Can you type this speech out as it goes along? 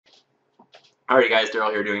Alright guys,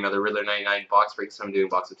 Daryl here doing another Riddler 99 box break. So I'm doing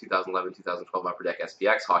box of 2011-2012 Upper Deck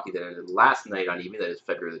SPX hockey that ended last night on eBay, that is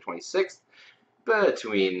February the 26th,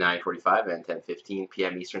 between 9:45 and 10:15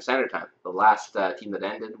 p.m. Eastern Standard Time. The last team that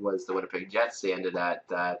ended was the Winnipeg Jets. They ended at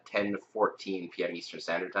 10:14 p.m. Eastern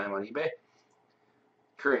Standard Time on eBay.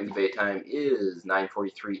 Current eBay time is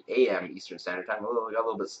 9:43 a.m. Eastern Standard Time. Got a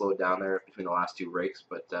little bit slowed down there between the last two breaks,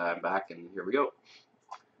 but I'm back and here we go.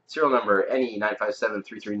 Serial number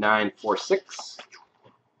NE95733946.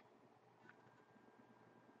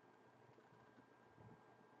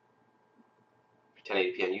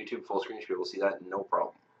 1080p on YouTube, full screen, you should be able to see that, no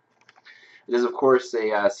problem. It is, of course,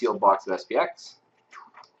 a sealed box of SPX.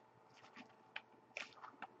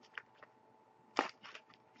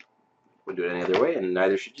 Wouldn't do it any other way, and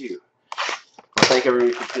neither should you. I thank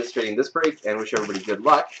everybody for participating in this break, and wish everybody good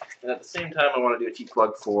luck. And at the same time, I want to do a cheap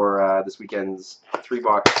plug for this weekend's three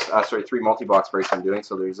multi-box breaks I'm doing.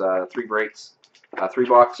 So there's 3 breaks, a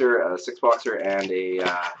 3-boxer, a 6-boxer, and a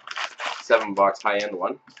 7-box high-end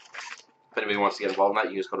one. If anybody wants to get involved in that,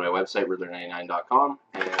 you can just go to my website, riddler99.com,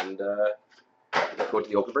 and go to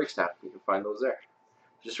the Open Breaks tab. You can find those there.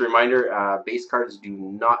 Just a reminder, base cards do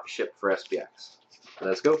not ship for SPX.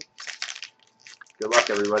 Let's go. Good luck,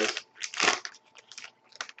 everybody.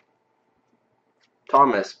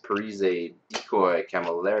 Thomas, Parise, Decoy,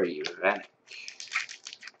 Camilleri, Vanek.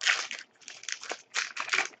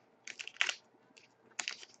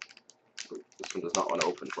 This one does not want to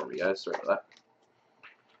open for me, guys. Sorry about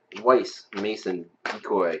that. Weiss, Mason,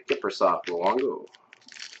 Decoy, Kiprusoff, Luongo.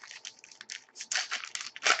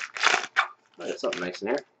 I got something nice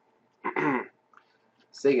in here.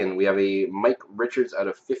 Sagan, we have a Mike Richards out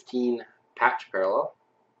of 15 patch parallel.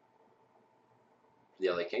 The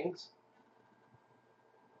LA Kings.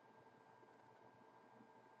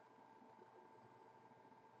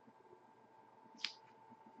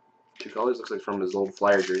 Two colors, looks like from his old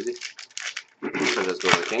Flyer jersey. So let's go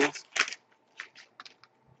to the Kings.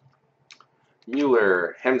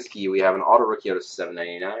 Mueller, Hemsky, we have an auto rookie out of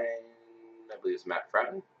 799. I believe it's Matt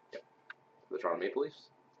Fratton. Yep. The Toronto Maple Leafs.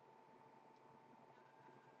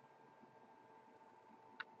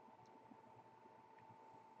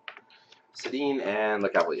 Sedin and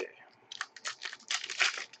LeCavalier.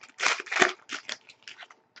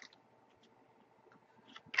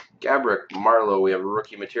 Gabrick, Marlowe, we have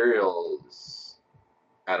rookie materials.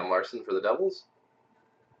 Adam Larson for the Devils.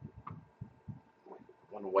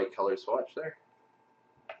 One white color swatch there.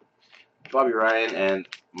 Bobby Ryan and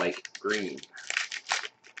Mike Green.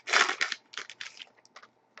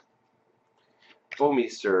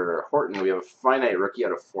 Bouwmeester, Horton, we have a finite rookie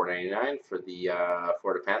out of 499 for the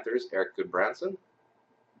Florida Panthers, Eric Goodbranson.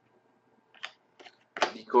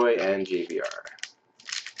 Decoy and JVR.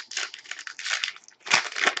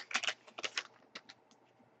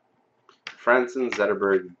 Franson,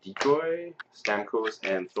 Zetterberg, Decoy, Stamkos,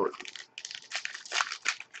 and Thornton.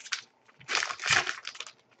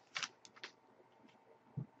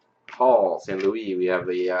 Hall, St. Louis, we have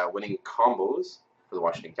a winning combos for the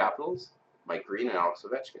Washington Capitals, Mike Green and Alex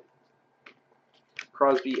Ovechkin.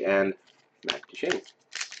 Crosby and Matt Duchene.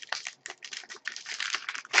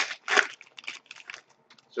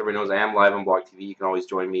 So everybody knows I am live on Blog TV. You can always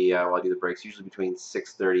join me while I do the breaks, usually between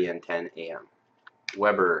 6:30 and 10 a.m.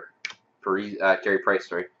 Weber, Carey Price,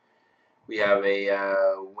 sorry. We have a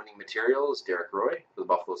winning materials, Derek Roy for the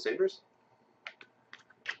Buffalo Sabres.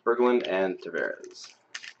 Berglund and Tavares.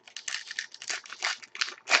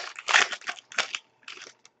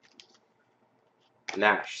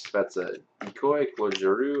 Nash, Spezza, Decoy, Claude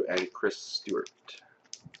Giroux, and Chris Stewart.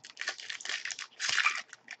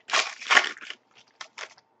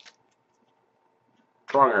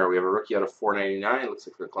 Pronger, we have a rookie out of 499. Looks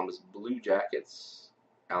like for the Columbus Blue Jackets,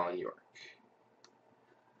 Alan York.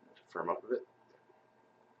 Firm up a bit.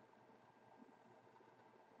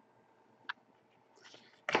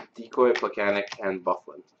 Decoy, Plekanec, and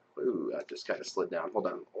Bufflin. Ooh, that just kind of slid down. Hold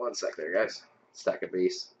on one sec there, guys. Stack of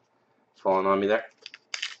base falling on me there.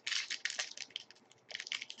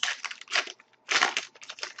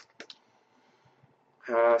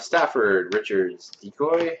 Stafford, Richards,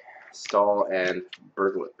 Decoy, Stahl, and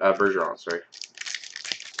Bergeron, sorry.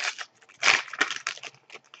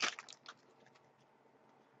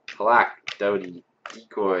 Halak, Doughty,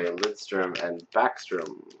 Decoy, Lidstrom, and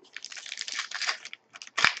Backstrom.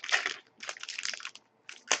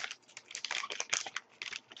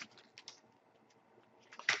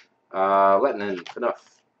 Lettinen,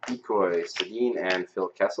 Phaneuf, Decoy, Sedin, and Phil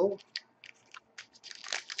Kessel.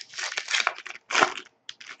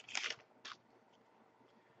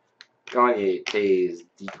 Gagne, Taze,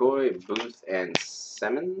 Decoy, Booth, and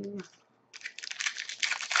Semin.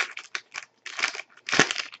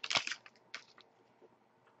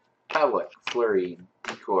 Havlicek, Fleury,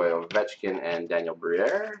 Decoy, Ovechkin, and Daniel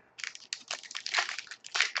Briere.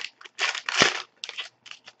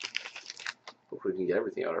 Hopefully we can get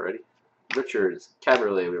everything out already. Richards,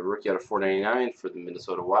 Caberlet, we have a rookie out of 499 for the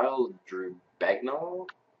Minnesota Wild. Drew Bagnall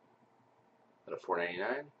out of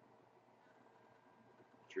 499.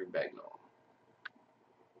 Drew Bagnall.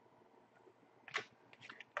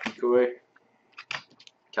 Decoy,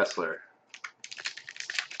 Kessler.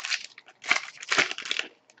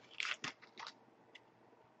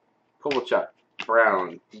 Kovalchuk,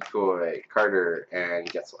 Brown, Decoy, Carter, and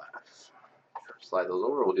Getzlaf. Slide those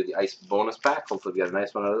over. We'll do the ice bonus pack. Hopefully we get a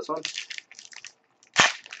nice one out of this one.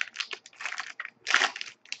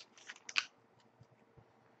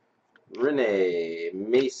 Rene,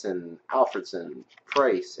 Mason, Alfredson,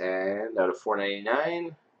 Price, and out of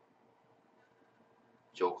 499,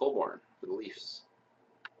 Joe Colborn for the Leafs.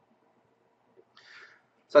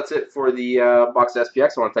 So that's it for the box of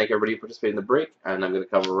SPX. I want to thank everybody who participated in the break, and I'm going to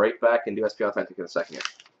come right back and do SPL Authentic in a second here.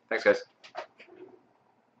 Thanks, guys.